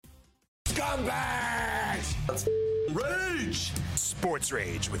Scumbags! Let's rage! Sports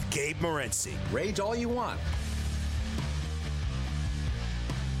Rage with Gabe Morency. Rage all you want.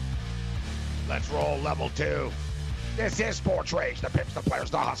 Let's roll level 2. This is Sports Rage. The pimps, the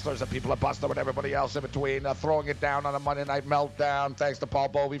players, the hustlers, the people that bust them, and everybody else in between. Throwing it down on a Monday Night Meltdown. Thanks to Paul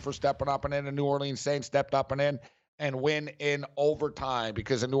Bovey for stepping up and in. The New Orleans Saints stepped up and in and win in overtime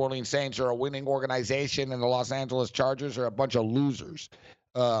because the New Orleans Saints are a winning organization and the Los Angeles Chargers are a bunch of losers.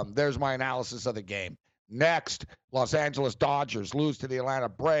 There's my analysis of the game. Next, Los Angeles Dodgers lose to the Atlanta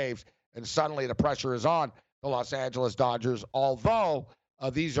Braves, and suddenly the pressure is on the Los Angeles Dodgers, although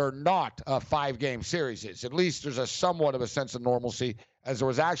these are not 5-game series. At least there's a somewhat of a sense of normalcy, as there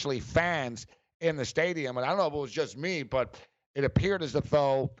was actually fans in the stadium. And I don't know if it was just me, but it appeared as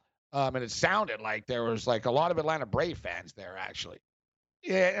though, and it sounded like there was like a lot of Atlanta Brave fans there, actually.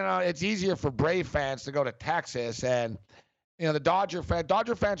 Yeah, it's easier for Brave fans to go to Texas, and the Dodger fans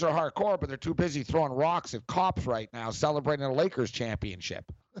are hardcore, but they're too busy throwing rocks at cops right now, celebrating the Lakers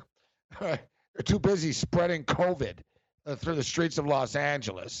championship. They're too busy spreading COVID through the streets of Los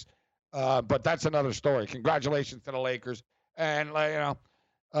Angeles. But that's another story. Congratulations to the Lakers. And,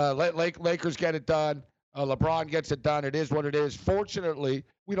 Lakers get it done. LeBron gets it done. It is what it is. Fortunately,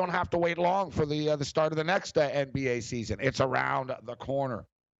 we don't have to wait long for the start of the next NBA season. It's around the corner.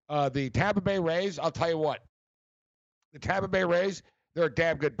 The Tampa Bay Rays, I'll tell you what. The Tampa Bay Rays, they're a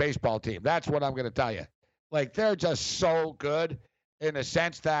damn good baseball team. That's what I'm going to tell you. Like, they're just so good in the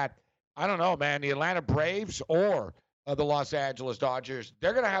sense that, I don't know, man, the Atlanta Braves or the Los Angeles Dodgers,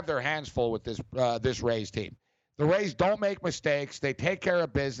 they're going to have their hands full with this Rays team. The Rays don't make mistakes. They take care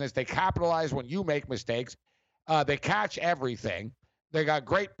of business. They capitalize when you make mistakes. They catch everything. They got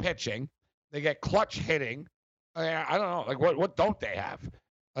great pitching. They get clutch hitting. I don't know. Like, what don't they have?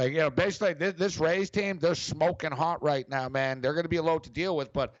 Like, basically, this Rays team, they're smoking hot right now, man. They're going to be a load to deal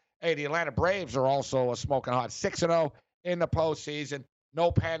with. But, hey, the Atlanta Braves are also smoking hot. 6-0 in the postseason. No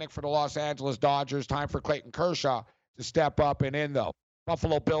panic for the Los Angeles Dodgers. Time for Clayton Kershaw to step up and in, though.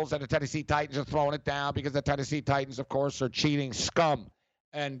 Buffalo Bills and the Tennessee Titans are throwing it down because the Tennessee Titans, of course, are cheating scum.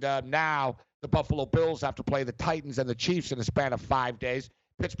 And now the Buffalo Bills have to play the Titans and the Chiefs in the span of 5 days.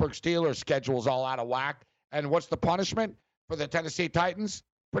 Pittsburgh Steelers' schedule's all out of whack. And what's the punishment for the Tennessee Titans?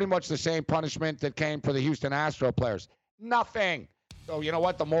 Pretty much the same punishment that came for the Houston Astros players. Nothing. So you know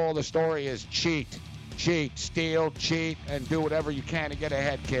what? The moral of the story is cheat, steal, cheat, and do whatever you can to get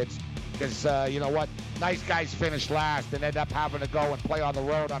ahead, kids. Because you know what? Nice guys finish last and end up having to go and play on the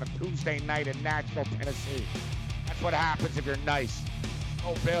road on a Tuesday night in Nashville, Tennessee. That's what happens if you're nice.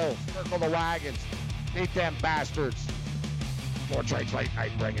 Go Bills. Circle the wagons. Beat them bastards. Sports Rage Late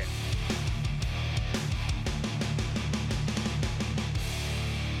Night, bring it.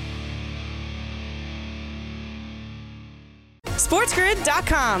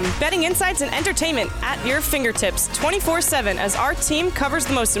 SportsGrid.com. Betting insights and entertainment at your fingertips 24/7 as our team covers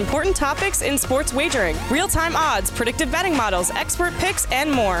the most important topics in sports wagering. Real-time odds, predictive betting models, expert picks,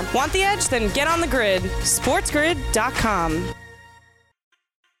 and more. Want the edge? Then get on the grid. SportsGrid.com.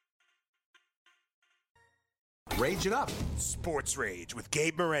 Rage it up. Sports Rage with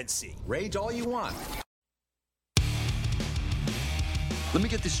Gabe Morency. Rage all you want. Let me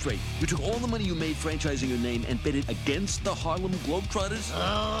get this straight. You took all the money you made franchising your name and bet it against the Harlem Globetrotters?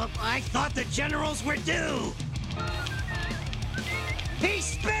 I thought the Generals were due. He's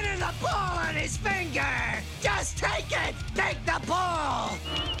spinning the ball on his finger. Just take it. Take the ball.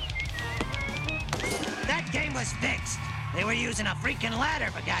 That game was fixed. They were using a freaking ladder,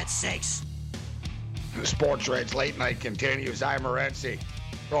 for God's sakes. The Sports Rage Late Night continues. I'm Morency.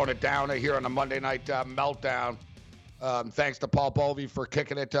 Throwing it down here on the Monday Night Meltdown. Thanks to Paul Bovey for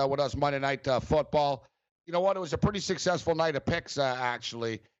kicking it with us Monday Night Football. You know what? It was a pretty successful night of picks,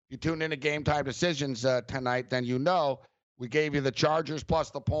 actually. If you tuned into Game Time Decisions tonight, then you know we gave you the Chargers plus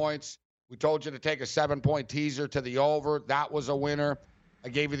the points. We told you to take a 7-point teaser to the over. That was a winner. I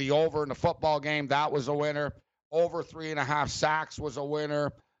gave you the over in the football game. That was a winner. Over 3.5 sacks was a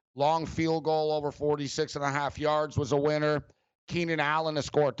winner. Long field goal over 46.5 yards was a winner. Keenan Allen to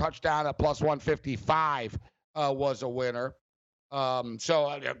score a touchdown at plus 155. Was a winner.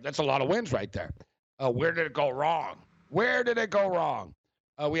 So that's a lot of wins right there. Where did it go wrong?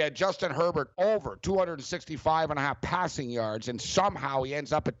 We had Justin Herbert over 265.5 passing yards, and somehow he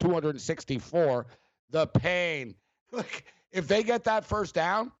ends up at 264. The pain. Look, if they get that first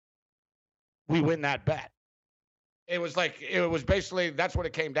down, we win that bet. It was basically, that's what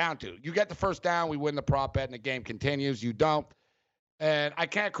it came down to. You get the first down, we win the prop bet, and the game continues. You don't. And I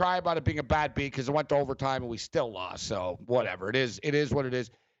can't cry about it being a bad beat because it went to overtime and we still lost. So whatever. It is what it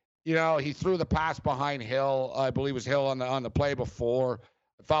is. You know, he threw the pass behind Hill. I believe it was Hill on the play before.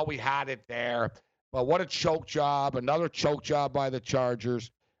 I thought we had it there. But what a choke job. Another choke job by the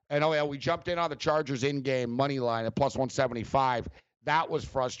Chargers. And, oh, yeah, we jumped in on the Chargers in-game money line at plus 175. That was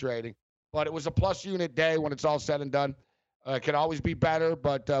frustrating. But it was a plus unit day when it's all said and done. It can always be better.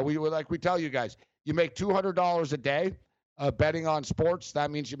 But we tell you guys, you make $200 a day betting on sports.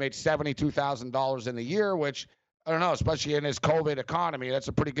 That means you made $72,000 in the year, which, I don't know, especially in this COVID economy, that's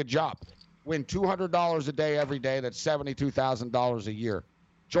a pretty good job. Win $200 a day every day. That's $72,000 a year.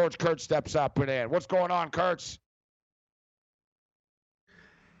 George Kurtz steps up and in. What's going on, Kurtz?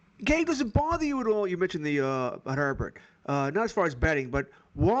 Gabe, does it bother you at all? You mentioned the Herbert. Not as far as betting, but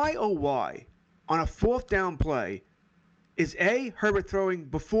why, oh why, on a fourth down play, is Herbert throwing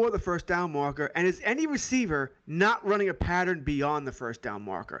before the first down marker, and is any receiver not running a pattern beyond the first down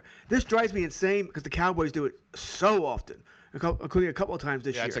marker? This drives me insane because the Cowboys do it so often, including a couple of times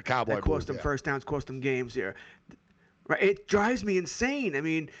this year. It's a Cowboy that cost them first downs, cost them games here. Right? It drives me insane. I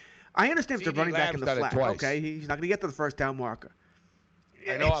mean, I understand if they're running back in the flat. Okay, he's not going to get to the first down marker.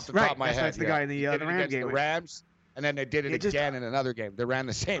 I know off the top of my head. That's the guy in the Ram game. The Rams, and then they did it again in another game. They ran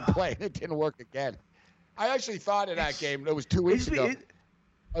the same play, and it didn't work again. I actually thought in that game, it was 2 weeks ago,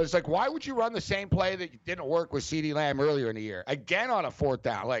 I was like, why would you run the same play that didn't work with CeeDee Lamb earlier in the year? Again on a fourth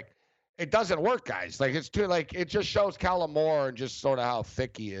down. Like, it doesn't work, guys. Like, it just shows Kellen Moore and just sort of how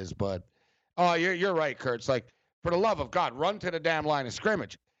thick he is. But, you're right, Kurt. It's like, for the love of God, run to the damn line of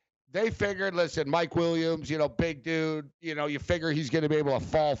scrimmage. They figured, listen, Mike Williams, big dude, you figure he's going to be able to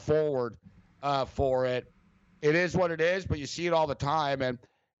fall forward for it. It is what it is, but you see it all the time. And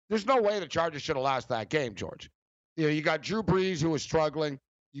there's no way the Chargers should have lost that game, George. You got Drew Brees, who was struggling.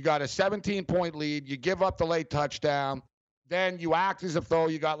 You got a 17-point lead. You give up the late touchdown. Then you act as if though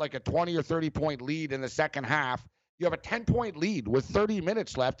you got like a 20 or 30-point lead in the second half. You have a 10-point lead with 30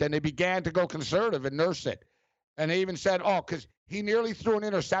 minutes left, and they began to go conservative and nurse it. And they even said, because he nearly threw an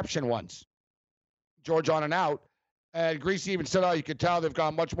interception once, George, on and out. And Greasy even said, you could tell they've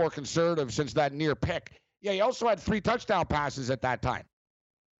gone much more conservative since that near pick. Yeah, he also had 3 touchdown passes at that time.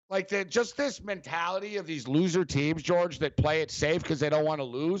 Like, just this mentality of these loser teams, George, that play it safe because they don't want to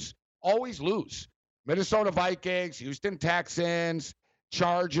lose, always lose. Minnesota Vikings, Houston Texans,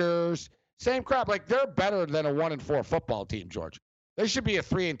 Chargers, same crap. Like, they're better than a 1-4 football team, George. They should be a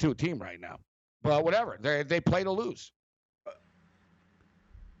 3-2 team right now. But whatever, they play to lose.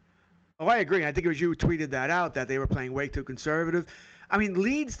 Oh, I agree. I think it was you who tweeted that out, that they were playing way too conservative. I mean,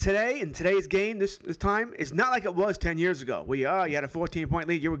 leads today, in today's game, this time, is not like it was 10 years ago. You had a 14-point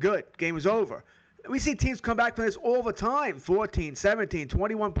lead, you were good, game was over. We see teams come back from this all the time, 14, 17,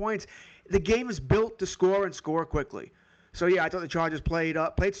 21 points. The game is built to score and score quickly. So, yeah, I thought the Chargers played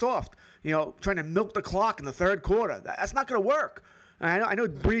soft, trying to milk the clock in the third quarter. That's not going to work. I know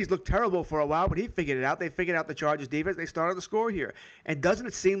Breeze looked terrible for a while, but he figured it out. They figured out the Chargers defense. They started to score here. And doesn't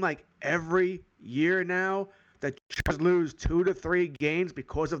it seem like every year now that Chargers lose 2 to 3 games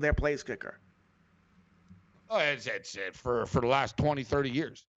because of their place kicker? Oh, it's for the last 20, 30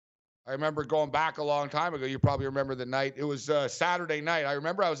 years. I remember going back a long time ago. You probably remember the night. It was Saturday night. I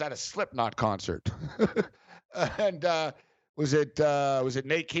remember I was at a Slipknot concert. And was it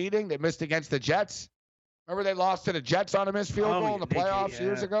Nate Keating that missed against the Jets? Remember they lost to the Jets on a missed field goal in the playoffs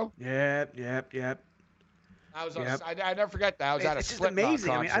years ago? Yep. I never forget that. I was at a Slipknot concert. It's just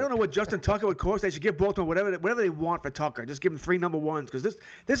amazing. I mean, I don't know what Justin Tucker would cost. They should give Baltimore whatever they want for Tucker. Just give him 3 number ones, because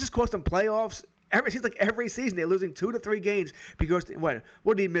this has cost them playoffs. It seems like every season they're losing 2 to 3 games because what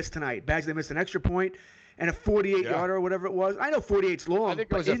did he miss tonight? Badgley missed an extra point and a 48-yarder or whatever it was. I know 48's long,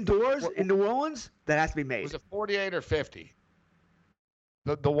 but indoors in New Orleans, that has to be made. Was it 48 or 50?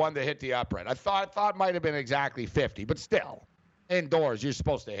 The one that hit the upright. I thought it might have been exactly 50, but still, indoors, you're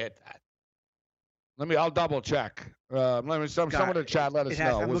supposed to hit that. I'll double check. Someone in the chat let us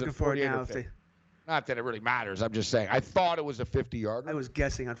know. I'm looking for it now. Not that it really matters. I'm just saying. I thought it was a 50-yarder. I was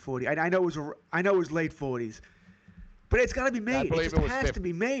guessing on 40. I know it was late 40s, but it's got to be made. It just has 50. To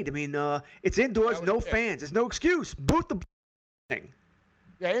be made. I mean, it's indoors, no 50. Fans. There's no excuse. Boot the thing.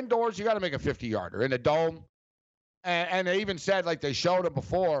 Yeah, indoors, you got to make a 50-yarder in a dome. And they even said, like they showed him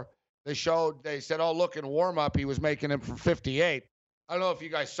before, they said, oh, look, in warm-up, he was making him from 58. I don't know if you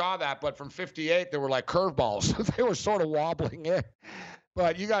guys saw that, but from 58, they were like curveballs. They were sort of wobbling in.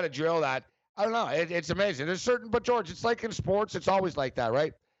 But you got to drill that. I don't know. It's amazing. But George, it's like in sports, it's always like that,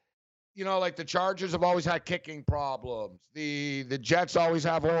 right? Like the Chargers have always had kicking problems. The Jets always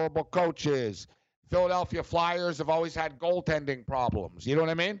have horrible coaches. Philadelphia Flyers have always had goaltending problems. You know what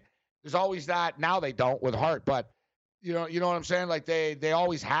I mean? There's always that. Now they don't with Hart, but you know what I'm saying? Like they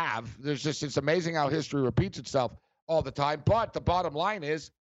always have. It's amazing how history repeats itself all the time. But the bottom line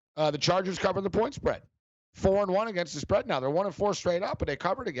is the Chargers cover the point spread. 4-1 against the spread now. They're 1-4 straight up, and they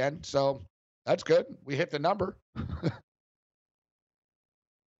covered again. So that's good. We hit the number.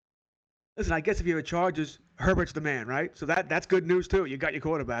 Listen, I guess if you're the Chargers, Herbert's the man, right? So that's good news, too. You got your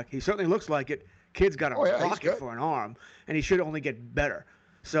quarterback. He certainly looks like it. Kid's got a rocket for an arm, and he should only get better.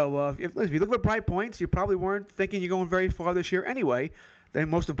 So if you look at bright points, you probably weren't thinking you're going very far this year anyway. The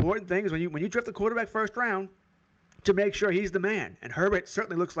most important thing is when you draft the quarterback first round, to make sure he's the man. And Herbert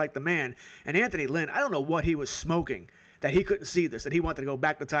certainly looks like the man. And Anthony Lynn, I don't know what he was smoking that he couldn't see this, that he wanted to go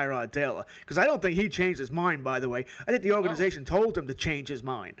back to Tyrod Taylor. Because I don't think he changed his mind, by the way. I think the organization told him to change his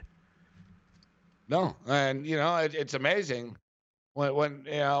mind. No, and, it's amazing when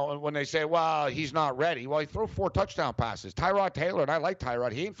they say, well, he's not ready. Well, he threw 4 touchdown passes. Tyrod Taylor, and I like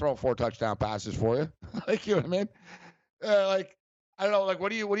Tyrod, he ain't throwing 4 touchdown passes for you. You know what I mean? I don't know,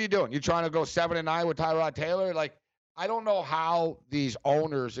 what are you doing? You trying to go 7-9 with Tyrod Taylor? I don't know how these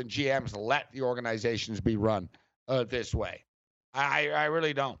owners and GMs let the organizations be run this way. I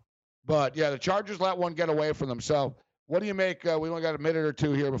really don't. But, yeah, the Chargers let one get away from them. So what do you make? We only got a minute or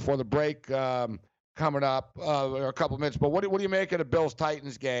two here before the break coming up, or a couple of minutes. But what do you make of the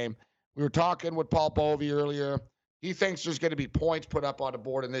Bills-Titans game? We were talking with Paul Bovey earlier. He thinks there's going to be points put up on the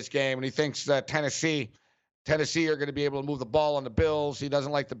board in this game, and he thinks that Tennessee are going to be able to move the ball on the Bills. He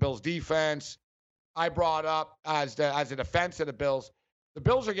doesn't like the Bills' defense. I brought up as a defense of the Bills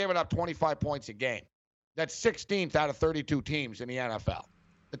are giving up 25 points a game. That's 16th out of 32 teams in the NFL.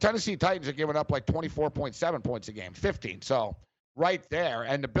 The Tennessee Titans are giving up 24.7 points a game, 15. So right there.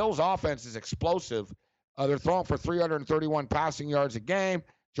 And the Bills' offense is explosive. They're throwing for 331 passing yards a game.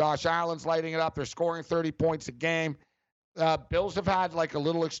 Josh Allen's lighting it up. They're scoring 30 points a game. Bills have had a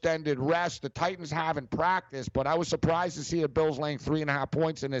little extended rest. The Titans haven't practiced, but I was surprised to see the Bills laying 3.5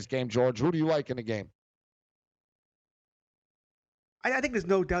 points in this game, George. Who do you like in the game? I think there's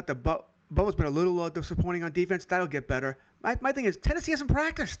no doubt that Bo's been a little disappointing on defense. That'll get better. My thing is Tennessee hasn't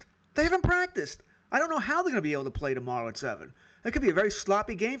practiced. They haven't practiced. I don't know how they're going to be able to play tomorrow at 7. It could be a very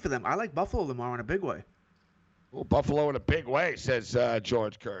sloppy game for them. I like Buffalo tomorrow in a big way. Well, Buffalo in a big way, says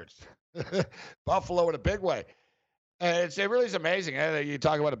George Kurtz. Buffalo in a big way. It really is amazing. You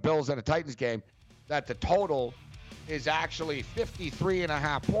talk about the Bills and the Titans game, that the total is actually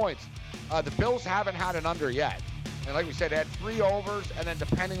 53.5 points. The Bills haven't had an under yet. And like we said, they had 3 overs, and then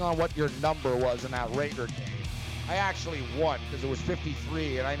depending on what your number was in that Raider game, I actually won because it was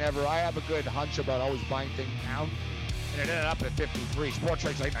 53, and I have a good hunch about always buying things down, and it ended up at 53. Sports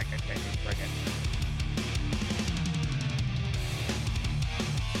Race Late Night continues. Bring it.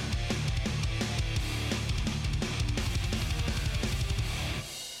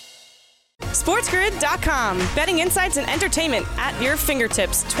 SportsGrid.com. Betting insights and entertainment at your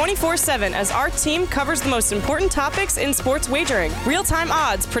fingertips 24/7 as our team covers the most important topics in sports wagering. Real-time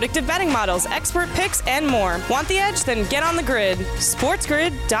odds, predictive betting models, expert picks, and more. Want the edge? Then get on the grid.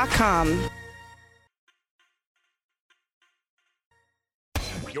 SportsGrid.com.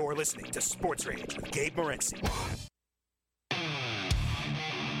 You're listening to Sports Rage with Gabe Morency.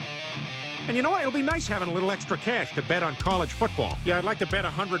 And you know what? It'll be nice having a little extra cash to bet on college football. Yeah, I'd like to bet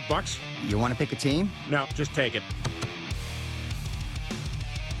 $100. You want to pick a team? No, just take it.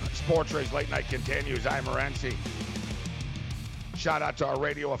 Sports Rage Late Night continues. I'm Morency. Shout out to our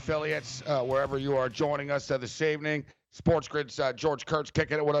radio affiliates, wherever you are joining us this evening. Sports Grid's George Kurtz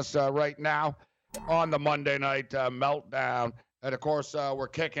kicking it with us right now on the Monday Night Meltdown. And, of course, we're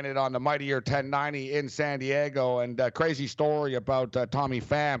kicking it on the Mightier 1090 in San Diego. And crazy story about Tommy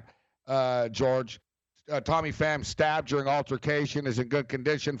Pham. George. Tommy Pham stabbed during altercation, is in good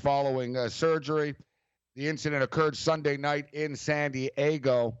condition following surgery. The incident occurred Sunday night in San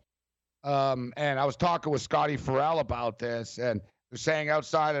Diego. And I was talking with Scotty Farrell about this, and they're saying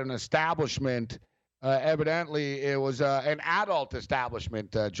outside an establishment, evidently it was an adult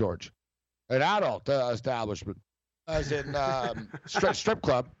establishment, George. An adult establishment, as in strip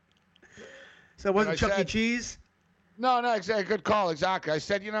club. So it wasn't Chuck E. Cheese? No, exactly. Good call. Exactly. I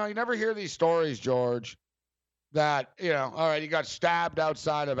said, you never hear these stories, George, that, all right, he got stabbed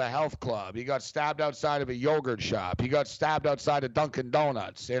outside of a health club. He got stabbed outside of a yogurt shop. He got stabbed outside of Dunkin'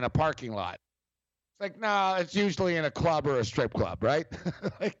 Donuts in a parking lot. It's no, it's usually in a club or a strip club, right?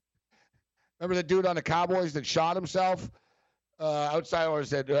 Remember the dude on the Cowboys that shot himself outside, or was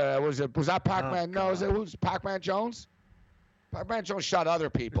that Pac-Man? Oh, no, who's Pac-Man Jones? Pac-Man Jones shot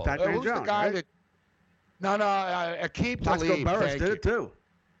other people. Pac-Man who's Jones, the guy right? that... No, Akeem Plaxico Talib. Burress did it too.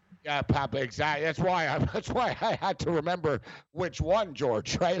 Yeah, Papa, exactly. That's why I had to remember which one,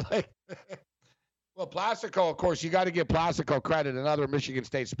 George, right? Well, Plaxico, of course, you got to give Plaxico credit, another Michigan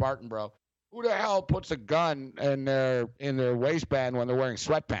State Spartan, bro. Who the hell puts a gun in their waistband when they're wearing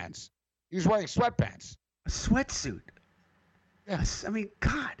sweatpants? He was wearing sweatpants. A sweatsuit. Yeah. I mean,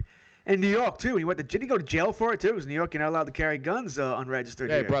 God. In New York, too. Did he go to jail for it, too? Because New York, you're not allowed to carry guns unregistered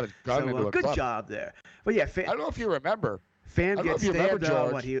Yeah, here. he brought a gun into a good club. job there. But, yeah, I don't know if you remember. Fam gets stabbed.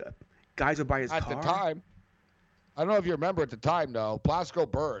 George, guys will buy his at car? the time. I don't know if you remember at the time, though, Plaxico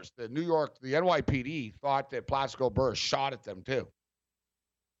Burress, the NYPD thought that Plaxico Burress shot at them, too.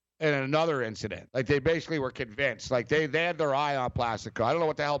 In another incident. Like, they basically were convinced. Like, they had their eye on Plaxico. I don't know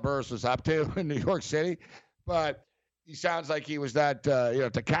what the hell Burress was up to in New York City, but he sounds like he was that,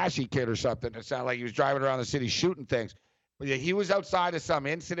 Tekashi kid or something. It sounded like he was driving around the city shooting things. But, yeah, he was outside of some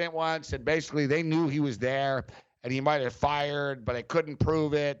incident once, and basically they knew he was there, and he might have fired, but they couldn't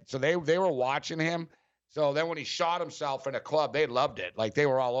prove it. So they were watching him. So then when he shot himself in a club, they loved it. Like, they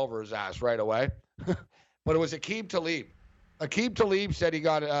were all over his ass right away. But it was Aqib Talib. Aqib Talib said he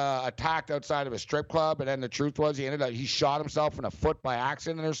got attacked outside of a strip club, and then the truth was he shot himself in the foot by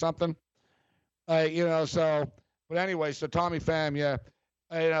accident or something. But anyway, so Tommy Pham, yeah.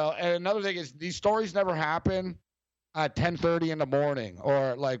 And another thing is these stories never happen at 10:30 in the morning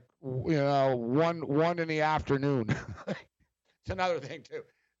or 1 in the afternoon. It's another thing, too.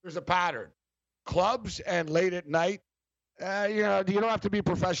 There's a pattern. Clubs and late at night, you don't have to be a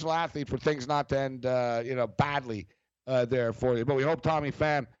professional athlete for things not to end, badly there for you. But we hope Tommy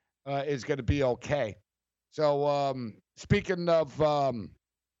Pham is going to be okay. So speaking of,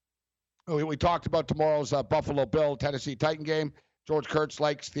 we talked about tomorrow's Buffalo Bill Tennessee Titan game. George Kurtz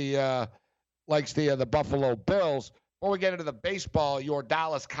likes the Buffalo Bills. Before we get into the baseball, your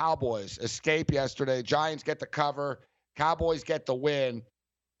Dallas Cowboys escape yesterday. Giants get the cover. Cowboys get the win.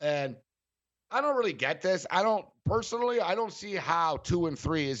 And I don't really get this. I don't see how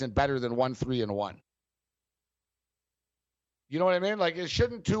 2-3 isn't better than 1-3-1. You know what I mean? Like,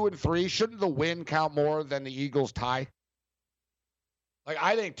 shouldn't the win count more than the Eagles tie? Like,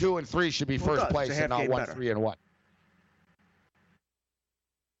 I think 2-3 should be first place and not 1-3-1.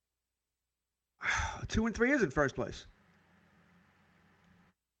 2-3 is in first place.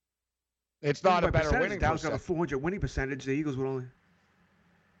 It's not a better winning Dallas percentage. got a 400 winning percentage. The Eagles would only.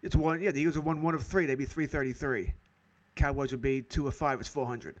 It's one. Yeah, the Eagles have won 1 of 3. They'd be 333. Cowboys would be 2 of 5. It's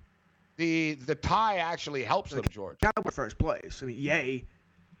 400. The tie actually helps them, George. Cowboys first place. I mean, yay.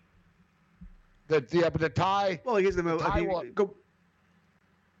 But the tie. Well, it gives them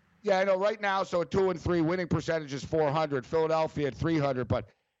Yeah, I know. Right now, so a 2-3 winning percentage is 400. Philadelphia at 300, but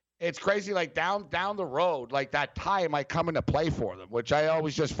it's crazy. Like down the road, like that tie might come into play for them, which I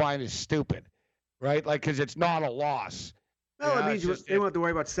always just find is stupid, right? Like, because it's not a loss. No, it means they won't have to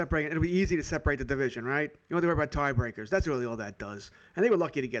worry about separating. It'll be easy to separate the division, right? You don't have to worry about tiebreakers. That's really all that does. And they were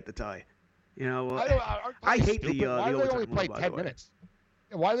lucky to get the tie. I hate the Why do they only overtime play rule, 10 minutes?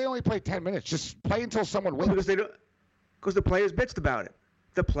 Why do they only play 10 minutes? Just play until someone wins. Because the players bitched about it.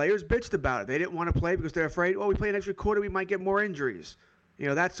 The players bitched about it. They didn't want to play because they're afraid, we play an extra quarter, we might get more injuries.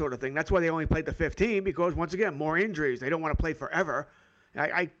 That sort of thing. That's why they only played the 15 because, once again, more injuries. They don't want to play forever.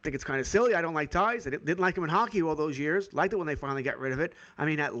 I think it's kind of silly. I don't like ties. I didn't like them in hockey all those years. Liked it when they finally got rid of it. I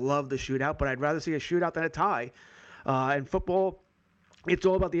mean, I love the shootout, but I'd rather see a shootout than a tie. In football, it's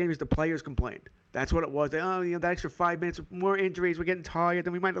all about the injuries. The players complained. That's what it was. That extra 5 minutes, more injuries. We're getting tired.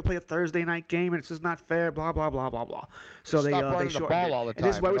 Then we might play a Thursday night game, and it's just not fair. Blah blah blah blah blah. So they shortened the ball all the time. And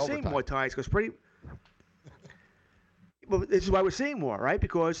this is why we're seeing more ties Well, this is why we're seeing more, right?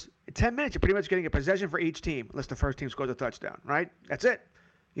 Because in 10 minutes, you're pretty much getting a possession for each team, unless the first team scores a touchdown, right? That's it.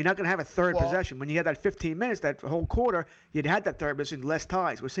 You're not going to have a third possession. When you had that 15 minutes, that whole quarter, you'd had that third possession, less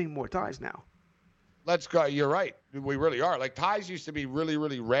ties. We're seeing more ties now. Let's go. You're right. We really are. Like, ties used to be really,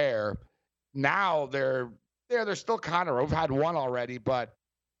 really rare. Now they're still kind of. We've had one already, but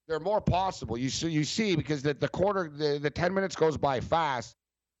they're more possible. You see, because the quarter, the 10 minutes goes by fast.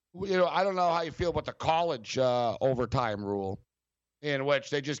 I don't know how you feel about the college overtime rule, in which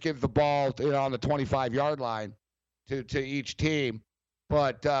they just give the ball, on the 25-yard line to each team.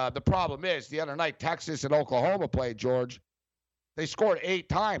 But the problem is, the other night, Texas and Oklahoma played, George. They scored 8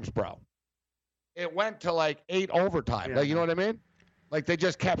 times, bro. It went to like 8 overtime. Yeah. Like, you know what I mean? Like, they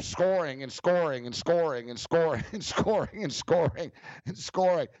just kept scoring and scoring and scoring and scoring and scoring and scoring and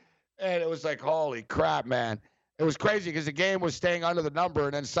scoring. And it was like, holy crap, man. It was crazy because the game was staying under the number,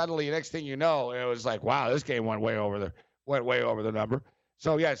 and then suddenly, the next thing you know, it was like, wow, this game went way over the number.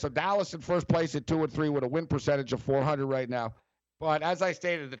 So Dallas in first place at 2-3 with a win percentage of 400 right now. But as I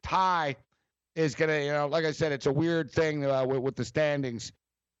stated, the tie is gonna, like I said, it's a weird thing with the standings,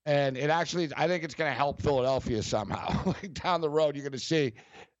 and it actually, I think it's gonna help Philadelphia somehow. Like, down the road, you're gonna see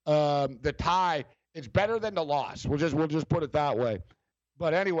the tie. It's better than the loss. We'll just put it that way.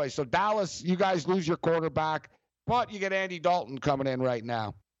 But anyway, so Dallas, you guys lose your quarterback. But you get Andy Dalton coming in right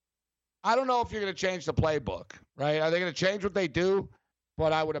now. I don't know if you're going to change the playbook, right? Are they going to change what they do?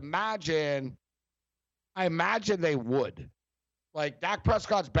 But I imagine they would. Like, Dak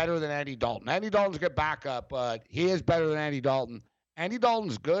Prescott's better than Andy Dalton. Andy Dalton's a good backup, but he is better than Andy Dalton. Andy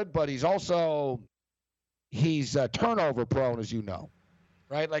Dalton's good, but he's turnover prone, as you know,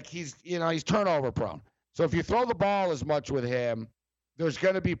 right? Like, he's turnover prone. So if you throw the ball as much with him, there's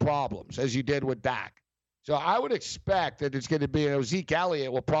going to be problems, as you did with Dak. So I would expect that it's going to be, Zeke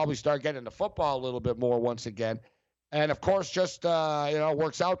Elliott will probably start getting the football a little bit more once again. And, of course, just,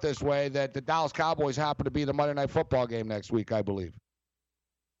 works out this way that the Dallas Cowboys happen to be the Monday Night Football game next week, I believe.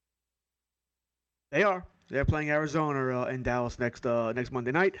 They are. They're playing Arizona in Dallas next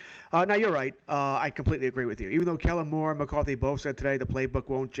Monday night. Now, you're right. I completely agree with you. Even though Kellen Moore and McCarthy both said today the playbook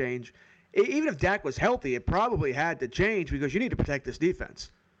won't change, even if Dak was healthy, it probably had to change because you need to protect this defense.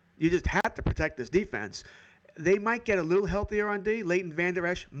 You just have to protect this defense. They might get a little healthier on D. Leighton Vander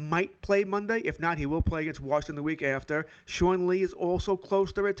Esch might play Monday. If not, he will play against Washington the week after. Sean Lee is also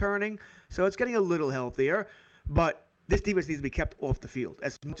close to returning, so it's getting a little healthier. But this defense needs to be kept off the field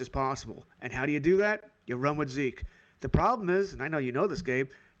as much as possible. And how do you do that? You run with Zeke. The problem is, and I know you know this, Gabe,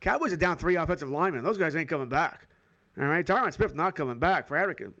 Cowboys are down 3 offensive linemen. Those guys ain't coming back. All right, Tyron Smith not coming back.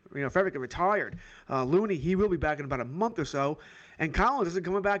 Frederick retired. Looney, he will be back in about a month or so. And Collins isn't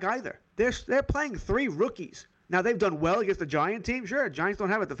coming back either. They're playing 3 rookies. Now, they've done well against the Giant team. Sure, Giants don't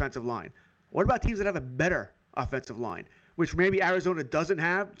have a defensive line. What about teams that have a better offensive line, which maybe Arizona doesn't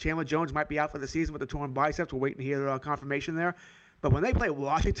have? Chandler Jones might be out for the season with the torn biceps. We're waiting to hear confirmation there. But when they play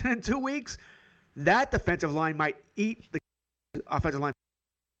Washington in 2 weeks, that defensive line might eat the offensive line.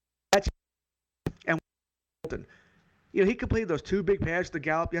 And he completed those 2 big passes to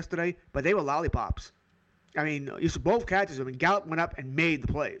Gallup yesterday, but they were lollipops. I mean, you saw both catches. I mean, Gallup went up and made the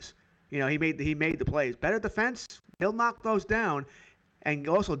plays. He made the plays. Better defense, he'll knock those down. And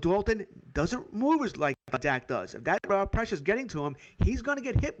also, Dalton doesn't move as like Dak does. If that pressure's getting to him, he's going to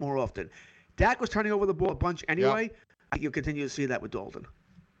get hit more often. Dak was turning over the ball a bunch anyway. Yep. I think you'll continue to see that with Dalton.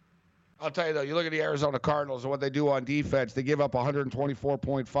 I'll tell you, though, you look at the Arizona Cardinals and what they do on defense. They give up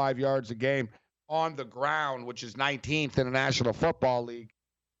 124.5 yards a game on the ground, which is 19th in the National Football League.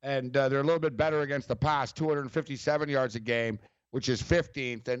 And they're a little bit better against the pass, 257 yards a game, which is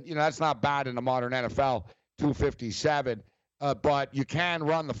 15th. And, that's not bad in the modern NFL, 257. But you can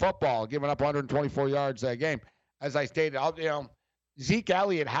run the football, giving up 124 yards a game. As I stated, Zeke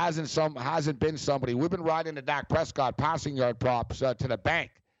Elliott hasn't been somebody. We've been riding the Dak Prescott passing yard props to the bank,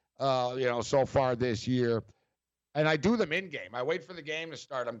 so far this year. And I do them in-game. I wait for the game to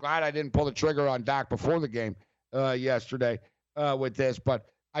start. I'm glad I didn't pull the trigger on Dak before the game yesterday with this. But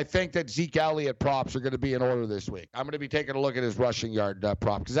I think that Zeke Elliott props are going to be in order this week. I'm going to be taking a look at his rushing yard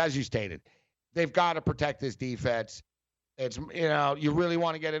prop because, as you stated, they've got to protect this defense. It's you really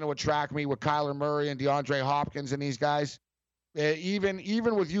want to get into a track meet with Kyler Murray and DeAndre Hopkins and these guys. Even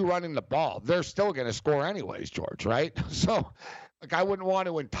with you running the ball, they're still going to score anyways, George, right? So, I wouldn't want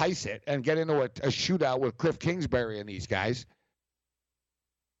to entice it and get into a shootout with Cliff Kingsbury and these guys.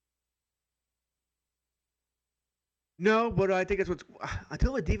 No, but I think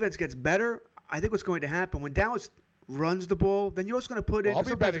until the defense gets better, I think what's going to happen when Dallas runs the ball, then you're also going to put in.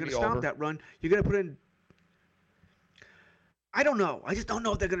 Sometimes you're going to stop that run. You're going to put in. I don't know. I just don't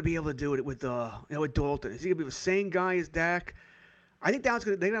know if they're going to be able to do it with Dalton. Is he going to be the same guy as Dak? I think Dallas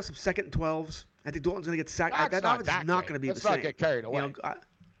they're going to have some 2nd and 12s. I think Dalton's going to get sacked. That offense is not going to be the same. Let's not get carried away.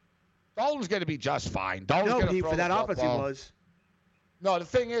 Dalton's going to be just fine. Dalton's going to throw for that the offense he was. No, the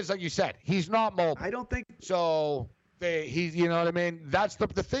thing is, like you said, he's not mobile. I don't think so. He's, you know what I mean? That's the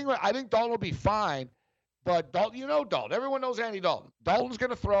thing. I think Dalton will be fine, but Dalton, Dalton. Everyone knows Andy Dalton. Dalton's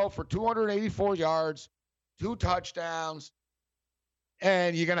going to throw for 284 yards, 2 touchdowns,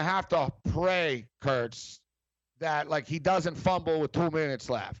 and you're going to have to pray, Kurtz, that he doesn't fumble with 2 minutes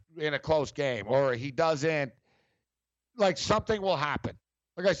left in a close game, or he doesn't. Something will happen.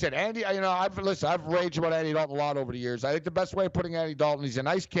 Like I said, Andy, I've raged about Andy Dalton a lot over the years. I think the best way of putting Andy Dalton, he's a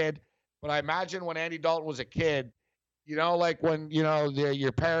nice kid, but I imagine when Andy Dalton was a kid, when,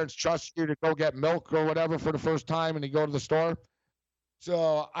 your parents trust you to go get milk or whatever for the first time and you go to the store.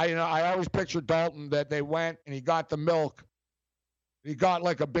 So, I always picture Dalton that they went and he got the milk. He got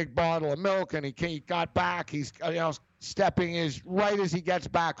a big bottle of milk and he got back. He's, stepping right as he gets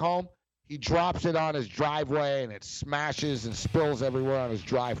back home. He drops it on his driveway and it smashes and spills everywhere on his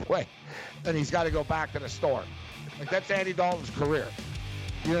driveway. And he's got to go back to the store. That's Andy Dalton's career.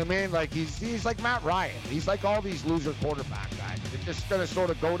 You know what I mean? He's like Matt Ryan. He's like all these loser quarterback guys. They're just going to sort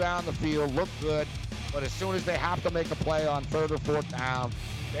of go down the field, look good, but as soon as they have to make a play on 3rd or 4th down,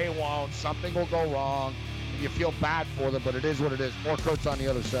 they won't. Something will go wrong. You feel bad for them, but it is what it is. More Kurtz on the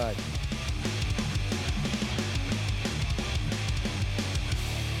other side.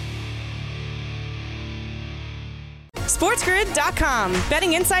 SportsGrid.com.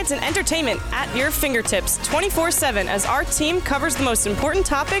 Betting insights and entertainment at your fingertips 24/7 as our team covers the most important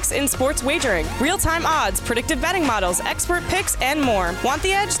topics in sports wagering. Real-time odds, predictive betting models, expert picks, and more. Want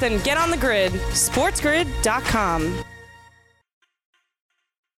the edge? Then get on the grid. SportsGrid.com.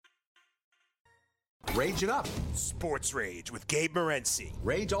 Rage it up. Sports Rage with Gabe Morency.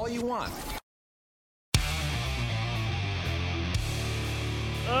 Rage all you want.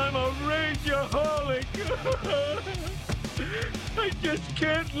 I'm a rageaholic. I just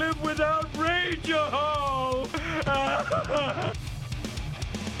can't live without Rageahol.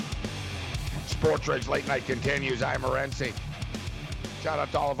 Sports Rage Late Night continues. I'm Morency. Shout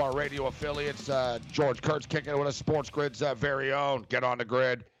out to all of our radio affiliates. George Kurtz kicking it with us. Sports Grid's very own. Get on the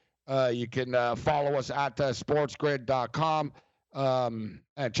grid. You can follow us at sportsgrid.com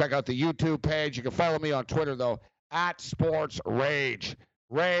and check out the YouTube page. You can follow me on Twitter, though, at Sports Rage.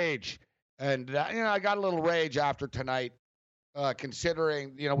 Rage. And, I got a little rage after tonight,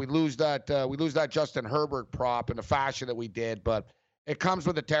 considering, we lose that Justin Herbert prop in the fashion that we did, but it comes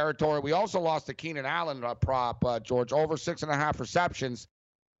with the territory. We also lost the Keenan Allen prop, George, over 6.5 receptions.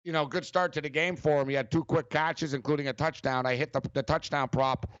 Good start to the game for him. He had 2 quick catches, including a touchdown. I hit the touchdown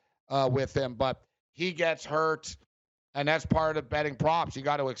prop with him, but he gets hurt, and that's part of betting props. You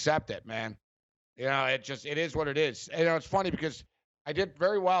got to accept it, man. It is what it is. It's funny because I did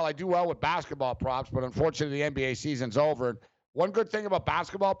very well. I do well with basketball props, but unfortunately the NBA season's over. And one good thing about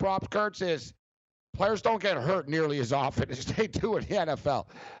basketball props, Kurtz, is players don't get hurt nearly as often as they do in the NFL.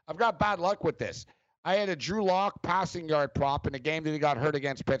 I've got bad luck with this. I had a Drew Lock passing yard prop in a game that he got hurt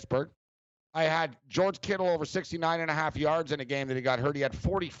against Pittsburgh. I had George Kittle over 69.5 yards in a game that he got hurt. He had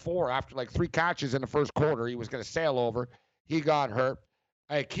 44 after 3 catches in the first quarter. He was going to sail over. He got hurt.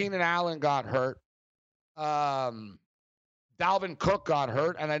 Keenan Allen got hurt. Dalvin Cook got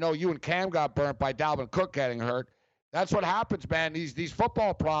hurt. And I know you and Cam got burnt by Dalvin Cook getting hurt. That's what happens, man. These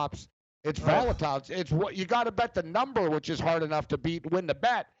football props, it's volatile. It's what you got to bet the number, which is hard enough to win the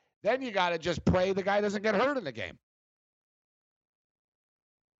bet. Then you got to just pray the guy doesn't get hurt in the game.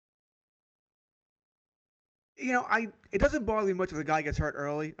 It doesn't bother me much if the guy gets hurt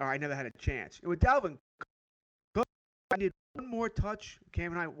early, or I never had a chance. With Dalvin Cook, I need one more touch,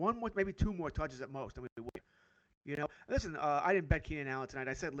 Cam and I, maybe 2 more touches at most, and we win. Listen, I didn't bet Keenan Allen tonight.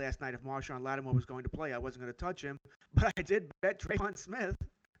 I said last night if Marshawn Lattimore was going to play, I wasn't going to touch him, but I did bet Trayvon Smith.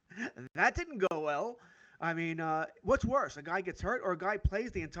 That didn't go well. I mean, what's worse, a guy gets hurt or a guy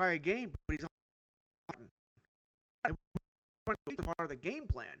plays the entire game, but he's part of the game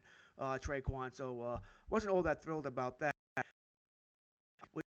plan, Traquan. So wasn't all that thrilled about that.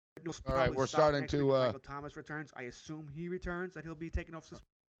 All right, we're starting to. Michael Thomas returns. I assume he returns. That he'll be taken off suspension.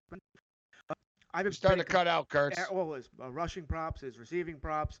 I've been starting to cut out, Kurtz. All his rushing props, his receiving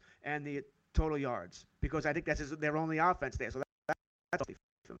props, and the total yards, because I think that's their only offense there. So that's.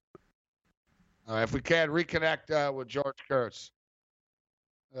 All right, if we can reconnect with George Kurtz.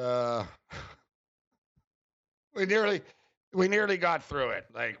 We nearly got through it.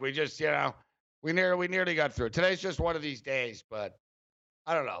 We just, we nearly got through it. Today's just one of these days, but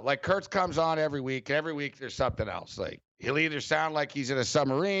I don't know. Kurtz comes on every week, and every week there's something else. He'll either sound like he's in a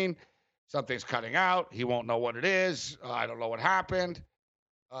submarine, something's cutting out, he won't know what it is, I don't know what happened.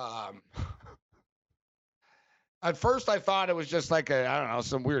 At first I thought it was just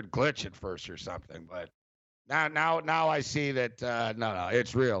some weird glitch at first or something, but now I see that no,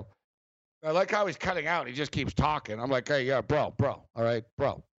 it's real. I like how he's cutting out. He just keeps talking. I'm like, hey, yeah, bro, all right,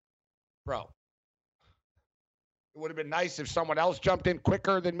 bro. It would have been nice if someone else jumped in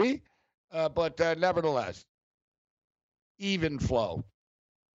quicker than me, but nevertheless, even flow.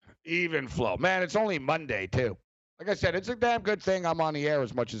 Man, it's only Monday, too. Like I said, it's a damn good thing I'm on the air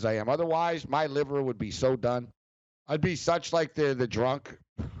as much as I am. Otherwise, my liver would be so done. I'd be such the drunk.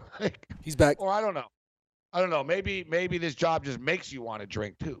 He's back. Or I don't know. Maybe this job just makes you want to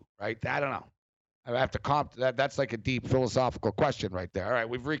drink too, right? I don't know. I have to comp that. That's a deep philosophical question right there. All right,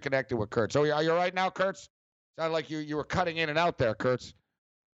 we've reconnected with Kurtz. So are you all right now, Kurtz? Sounded like you were cutting in and out there, Kurtz.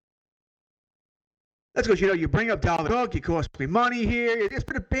 That's because, you bring up Dalvin Cook, you cost me money here. It's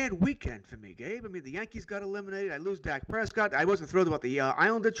been a bad weekend for me, Gabe. I mean, the Yankees got eliminated. I lose Dak Prescott. I wasn't thrilled about the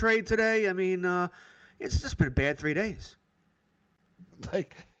Islander trade today. I mean, it's just been a bad 3 days.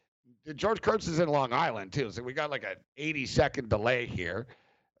 George Kurtz is in Long Island, too, so we got an 80-second delay here.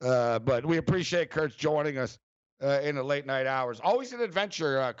 But we appreciate Kurtz joining us in the late night hours. Always an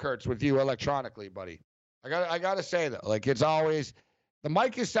adventure, Kurtz, with you electronically, buddy. I gotta say, though, it's always – the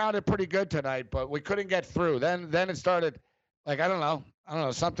mic has sounded pretty good tonight, but we couldn't get through. Then it started, I don't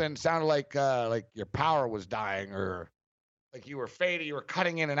know, something sounded like your power was dying or like you were fading, you were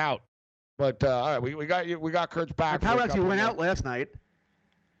cutting in and out. But all right, we got you. We got Kurtz back. The power actually went out last night.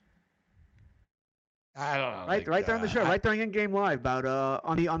 I don't know. Right during the show, right during in-game live, about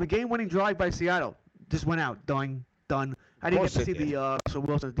on the game-winning drive by Seattle, just went out. Done. I didn't get to see the Russell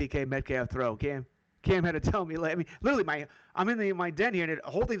Wilson DK Metcalf throw. Cam had to tell me. I mean, literally, I'm in my den here, and the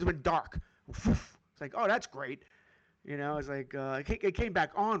whole thing's been dark. It's like, oh, that's great. You know, it's like it came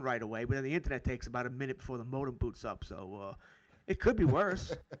back on right away, but then the internet takes about a minute before the modem boots up, so it could be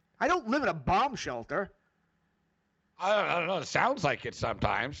worse. I don't live in a bomb shelter. I don't know. It sounds like it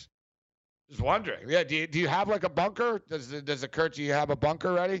sometimes. Just wondering. Yeah. Do you have like a bunker? Does it Kurtz? Do you have a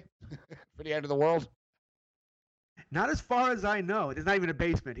bunker ready for the end of the world? Not as far as I know. There's not even a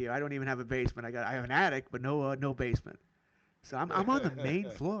basement here. I don't even have a basement. I have an attic, but no basement. So I'm on the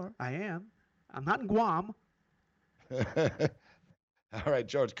main floor. I am. I'm not in Guam. All right,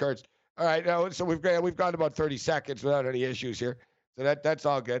 George Kurtz. All right, now so we've gone about 30 seconds without any issues here. So that's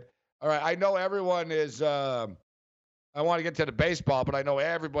all good. All right, I know everyone is. I want to get to the baseball, but I know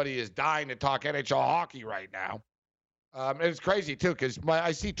everybody is dying to talk NHL hockey right now. And it's crazy too, because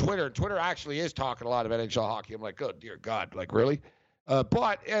I see Twitter, and Twitter actually is talking a lot of NHL hockey. I'm like, oh dear God, like really?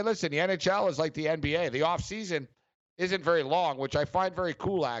 But listen, the NHL is like the NBA. The off season isn't very long, which I find very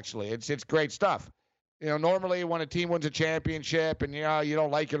cool. Actually, it's great stuff. You know, normally when a team wins a championship and you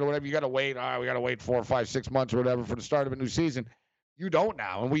don't like it or whatever, you got to wait. We got to wait 4 or 5, 6 months or whatever for the start of a new season. You don't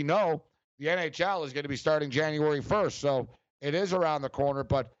now, and we know the NHL is going to be starting January 1st, so it is around the corner.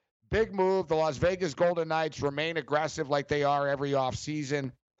 But big move. The Las Vegas Golden Knights remain aggressive like they are every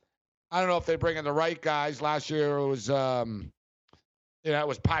offseason. I don't know if they bring in the right guys. Last year it was, it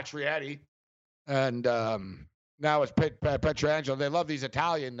was Patrietti, and now it's Pietrangelo. They love these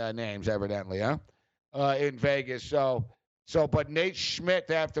Italian names, evidently, huh? In Vegas. But Nate Schmidt,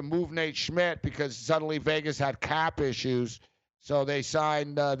 they have to move Nate Schmidt because suddenly Vegas had cap issues. So they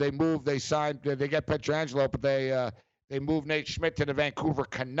signed, they get Pietrangelo, but they moved Nate Schmidt to the Vancouver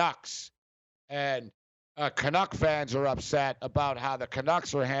Canucks. And Canuck fans are upset about how the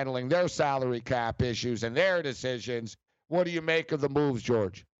Canucks are handling their salary cap issues and their decisions. What do you make of the moves,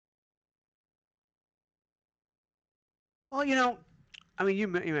 George? Well, you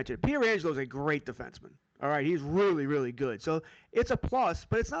mentioned Pietrangelo is a great defenseman. All right, he's really, really good. So it's a plus,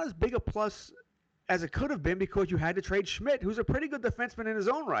 but it's not as big a plus as it could have been because you had to trade Schmidt, who's a pretty good defenseman in his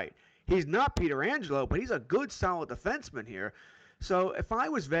own right. He's not Pietrangelo, but he's a good, solid defenseman here. So if I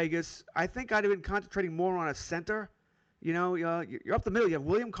was Vegas, I think I'd have been concentrating more on a center. You're up the middle. You have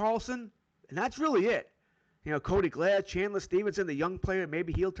William Karlsson, and that's really it. Cody Glass, Chandler Stevenson, the young player,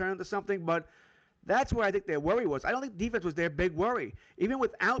 maybe he'll turn into something, but that's where I think their worry was. I don't think defense was their big worry. Even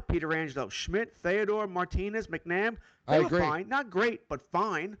without Pietrangelo, Schmidt, Theodore, Martinez, McNabb, they were fine. Not great, but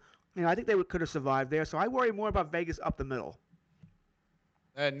fine. I think they could have survived there. So I worry more about Vegas up the middle.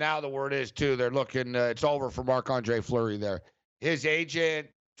 And now the word is, too, they're looking, it's over for Marc-Andre Fleury there. His agent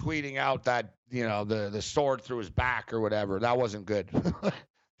tweeting out that, the sword through his back or whatever, that wasn't good. That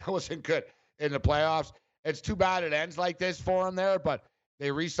wasn't good in the playoffs. It's too bad it ends like this for him there, but they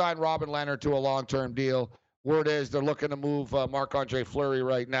re-signed Robin Leonard to a long-term deal. Word is they're looking to move Marc-Andre Fleury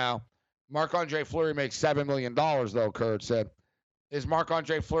right now. Marc-Andre Fleury makes $7 million, though, Kurt said. Is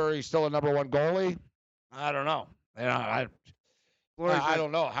Marc-Andre Fleury still a number one goalie? I don't know. I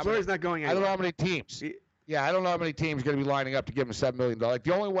don't know. Fleury's not going anywhere. I don't know how many teams. Yeah, I don't know how many teams are going to be lining up to give him $7 million. Like,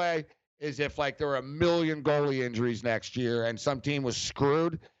 the only way is if, there were 1 million goalie injuries next year and some team was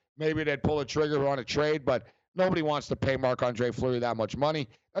screwed. Maybe they'd pull a trigger on a trade, but nobody wants to pay Marc-Andre Fleury that much money.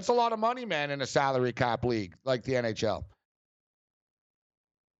 That's a lot of money, man, in a salary cap league like the NHL.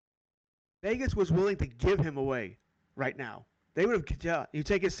 Vegas was willing to give him away right now. They would have, you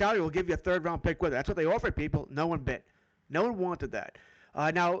take his salary, we'll give you a third-round pick with it. That's what they offered people. No one bit. No one wanted that.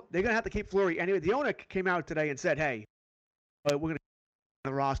 Now, they're going to have to keep Fleury anyway. The owner came out today and said, hey, we're going to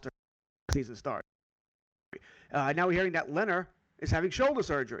the roster season start. Now we're hearing that Leonard is having shoulder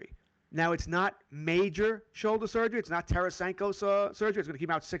surgery. Now, it's not major shoulder surgery. It's not Tarasenko's surgery. It's going to keep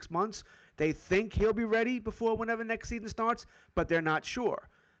him out 6 months. They think he'll be ready before whenever next season starts, but they're not sure.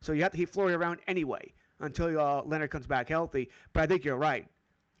 So you have to keep Fleury around anyway until Leonard comes back healthy. But I think you're right.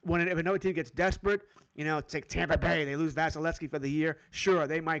 If another team gets desperate, it's like Tampa Bay, they lose Vasilevsky for the year, sure,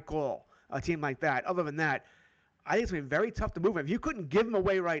 they might call a team like that. Other than that, I think it's going to be very tough to move him. If you couldn't give him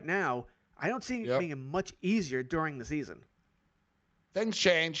away right now, I don't see it being much easier during the season. Things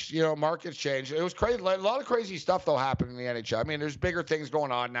change, markets change. It was crazy. A lot of crazy stuff, though, happened in the NHL. I mean, there's bigger things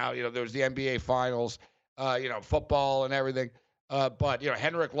going on now. There's the NBA Finals, football and everything. But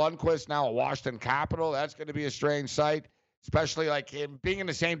Henrik Lundqvist now a Washington Capital. That's going to be a strange sight, especially like him being in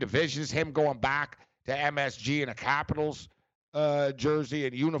the same division as him going back to MSG and the Capitals. jersey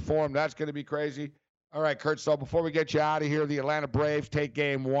and uniform. That's going to be crazy. All right, Kurt, so before we get you out of here, the Atlanta Braves take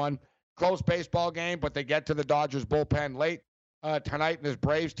game 1. Close baseball game, but they get to the Dodgers bullpen late tonight. And this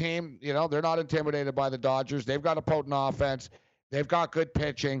Braves team, they're not intimidated by the Dodgers. They've got a potent offense. They've got good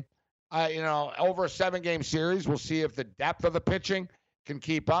pitching. Over a 7-game series, we'll see if the depth of the pitching can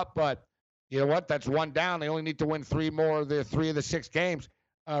keep up. But you know what? That's 1 down. They only need to win 3 more of the 3 of the 6 games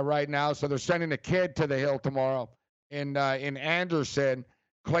right now. So they're sending the kid to the hill tomorrow in Anderson.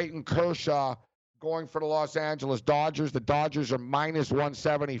 Clayton Kershaw going for the Los Angeles Dodgers. The Dodgers are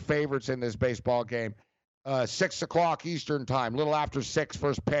 -170 favorites in this baseball game. 6 o'clock Eastern time, a little after 6,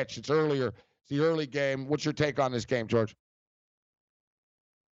 first pitch. It's earlier. It's the early game. What's your take on this game, George?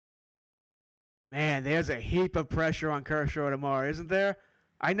 Man, there's a heap of pressure on Kershaw tomorrow, isn't there?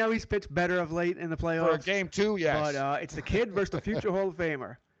 I know he's pitched better of late in the playoffs. For game 2, yes. But it's the kid versus the future Hall of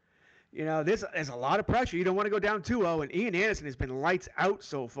Famer. There's a lot of pressure. You don't want to go down 2-0, and Ian Anderson has been lights out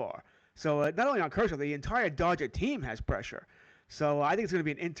so far. So not only on Kershaw, the entire Dodger team has pressure. So I think it's going to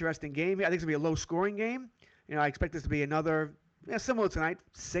be an interesting game. I think it's going to be a low-scoring game. I expect this to be another, similar tonight,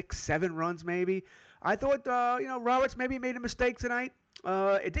 6-7 runs maybe. I thought, Roberts maybe made a mistake tonight.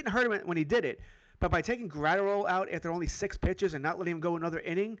 It didn't hurt him when he did it. But by taking Gratterall out after only 6 pitches and not letting him go another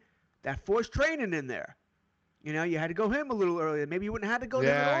inning, that forced training in there. You had to go him a little earlier. Maybe you wouldn't have had to go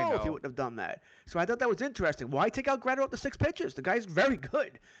there at all if you wouldn't have done that. So I thought that was interesting. Why take out Gratterall after 6 pitches? The guy's very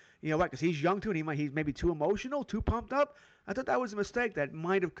good. You know what? Because he's young too, and he's maybe too emotional, too pumped up. I thought that was a mistake that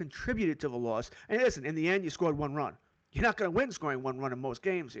might have contributed to the loss. And listen, in the end, you scored 1 run. You're not going to win scoring 1 run in most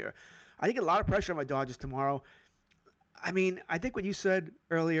games here. I think a lot of pressure on my Dodgers tomorrow. I think what you said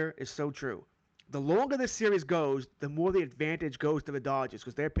earlier is so true. The longer this series goes, the more the advantage goes to the Dodgers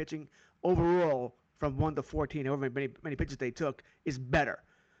because their pitching overall from 1 to 14, however many pitches they took, is better.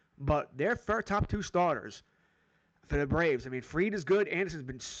 But their top 2 starters for the Braves, Fried is good. Anderson's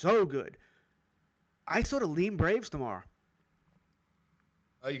been so good. I sort of lean Braves tomorrow.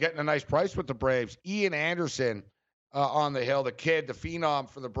 You're getting a nice price with the Braves. Ian Anderson on the hill, the kid, the phenom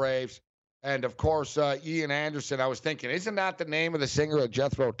for the Braves. And, of course, Ian Anderson, I was thinking, isn't that the name of the singer of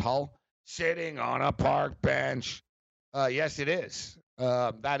Jethro Tull? Sitting on a park bench. Yes, it is.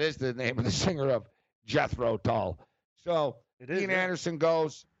 That is the name of the singer of Jethro Tull. So Ian Anderson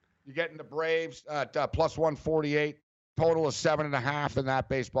goes. You're getting the Braves at plus 148. Total of 7.5 in that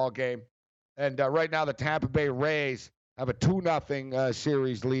baseball game. And right now the Tampa Bay Rays have a 2-0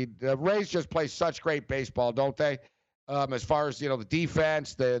 series lead. The Rays just play such great baseball, don't they? As far as, the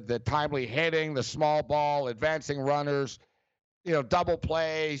defense, the timely hitting, the small ball, advancing runners, double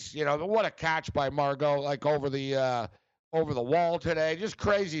plays, what a catch by Margot, like over the wall today. Just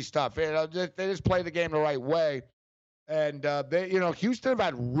crazy stuff. They just play the game the right way. And Houston have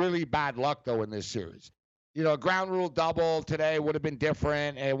had really bad luck though in this series. Ground rule double today would have been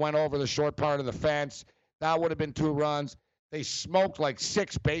different. And it went over the short part of the fence. That would have been 2 runs. They smoked like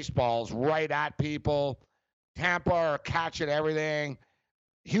 6 baseballs right at people. Tampa are catching everything.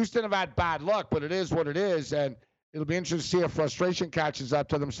 Houston have had bad luck, but it is what it is. And it'll be interesting to see if frustration catches up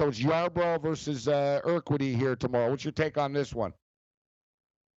to them. So it's Yarbrough versus Urquidy here tomorrow. What's your take on this one?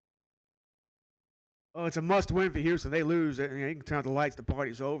 Oh, it's a must-win for Houston. They lose. You can turn out the lights. The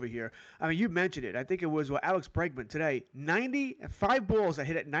party's over here. You mentioned it. I think it was Alex Bregman today. 5 balls that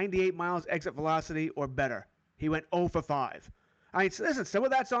hit at 98 miles exit velocity or better. He went 0 for 5. Listen, some of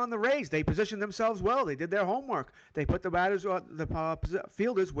that's on the Rays. They positioned themselves well. They did their homework. They put the batters, the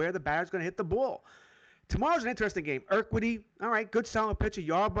fielders where the batter's going to hit the ball. Tomorrow's an interesting game. Urquidy, all right, good solid pitcher.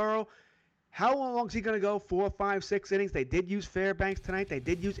 Yarbrough, how long is he going to go? 4, 5, 6 innings. They did use Fairbanks tonight. They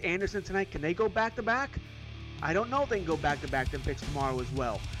did use Anderson tonight. Can they go back-to-back? I don't know if they can go back-to-back them picks tomorrow as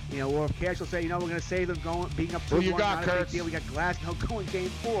well. Or if Cash will say, we're going to save them being up 2-1. Who you got, Kurtz? We got Glasnow going game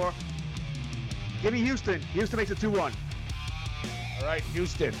 4. Give me Houston. Houston makes it 2-1. All right,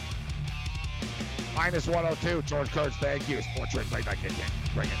 Houston. Minus 102. George Kurtz, thank you. Sports Rage Late Night Game.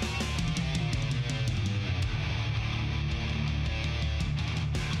 Bring it.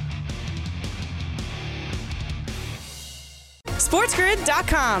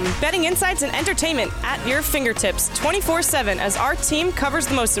 SportsGrid.com. Betting insights and entertainment at your fingertips 24/7 as our team covers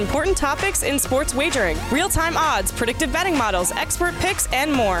the most important topics in sports wagering. Real-time odds, predictive betting models, expert picks,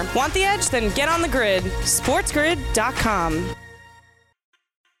 and more. Want the edge? Then get on the grid. SportsGrid.com.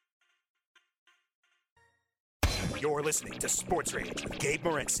 You're listening to Sports Rage with Gabe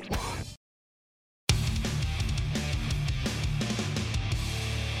Morency.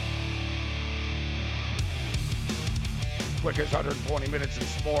 Quickest 120 minutes in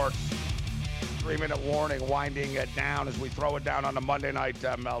sports. 3-minute warning, winding it down as we throw it down on the Monday night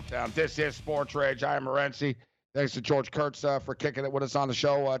meltdown. This is Sports Rage. I am Morency. Thanks to George Kurtz for kicking it with us on the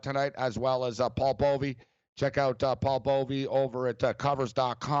show tonight, as well as Paul Bovey. Check out Paul Bovey over at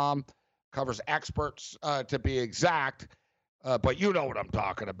covers.com. Covers experts to be exact, but you know what I'm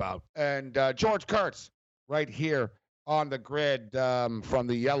talking about. And George Kurtz right here on the grid from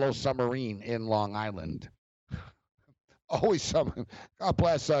the Yellow Submarine in Long Island. Always something. God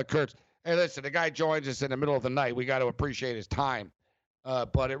bless Kurtz. Hey, listen, the guy joins us in the middle of the night. We got to appreciate his time.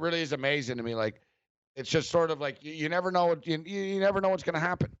 But it really is amazing to me. Like, it's just sort of like you never know what you never know what's going to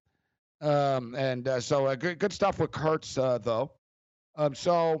happen. So good stuff with Kurtz though.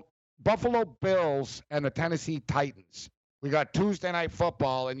 So Buffalo Bills and the Tennessee Titans. We got Tuesday night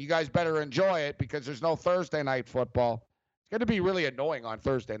football, and you guys better enjoy it because there's no Thursday night football. It's going to be really annoying on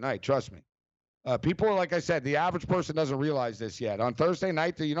Thursday night. Trust me. People, like I said, the average person doesn't realize this yet. On Thursday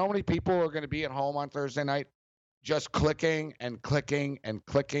night, do you know how many people are going to be at home on Thursday night? Just clicking and clicking and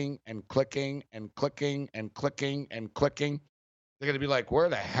clicking and clicking and clicking and clicking and clicking. They're going to be like, where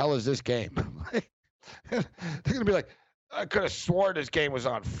the hell is this game? They're going to be like, I could have sworn this game was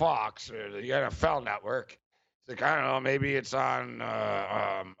on Fox or the NFL Network. It's like, I don't know, maybe it's on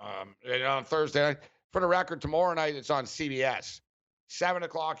Thursday night. For the record, tomorrow night it's on CBS. 7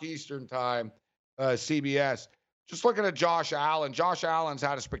 o'clock Eastern time, CBS. Just looking at Josh Allen. Josh Allen's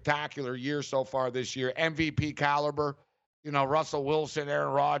had a spectacular year so far this year. MVP caliber. You know, Russell Wilson,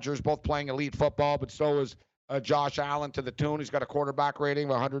 Aaron Rodgers, both playing elite football, but so is Josh Allen to the tune. He's got a quarterback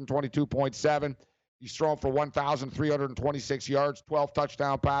rating of 122.7. He's thrown for 1,326 yards, 12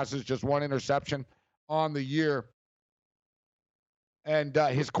 touchdown passes, just 1 interception on the year. And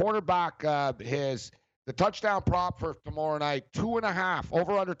his quarterback, the touchdown prop for tomorrow night, 2.5,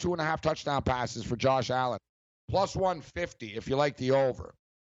 over under 2.5 touchdown passes for Josh Allen. Plus 150 if you like the over.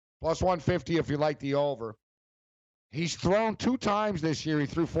 Plus 150 if you like the over. He's thrown 2 times this year. He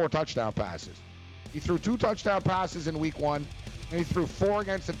threw 4 touchdown passes. He threw 2 touchdown passes in week 1. And he threw 4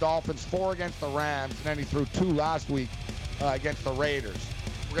 against the Dolphins, 4 against the Rams, and then he threw 2 last week against the Raiders.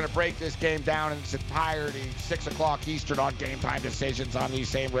 We're going to break this game down in its entirety, 6 o'clock Eastern on Game Time Decisions on these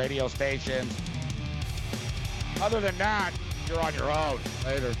same radio stations. Other than that, you're on your own.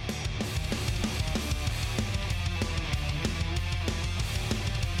 Later.